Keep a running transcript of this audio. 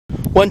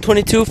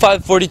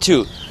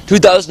122,542,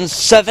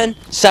 2007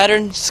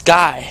 Saturn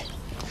Sky.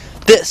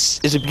 This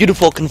is a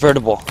beautiful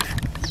convertible.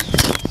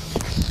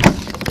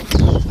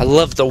 I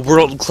love the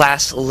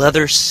world-class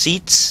leather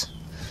seats.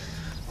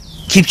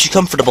 Keeps you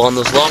comfortable on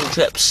those long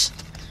trips.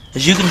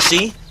 As you can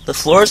see, the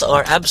floors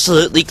are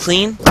absolutely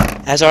clean,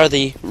 as are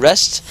the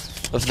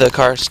rest of the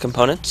car's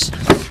components.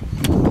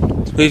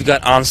 We've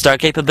got OnStar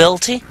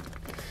capability,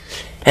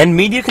 and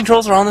media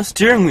controls are on the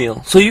steering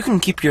wheel, so you can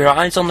keep your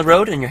eyes on the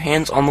road and your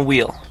hands on the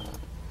wheel.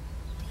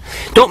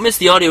 Don't miss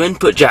the audio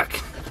input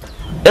jack.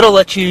 It'll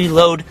let you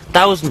load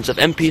thousands of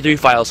MP3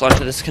 files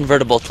onto this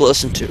convertible to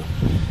listen to.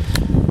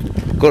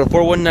 Go to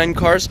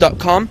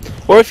 419cars.com,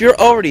 or if you're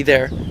already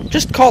there,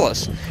 just call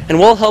us, and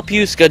we'll help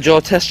you schedule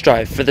a test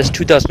drive for this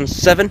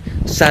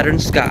 2007 Saturn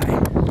Sky.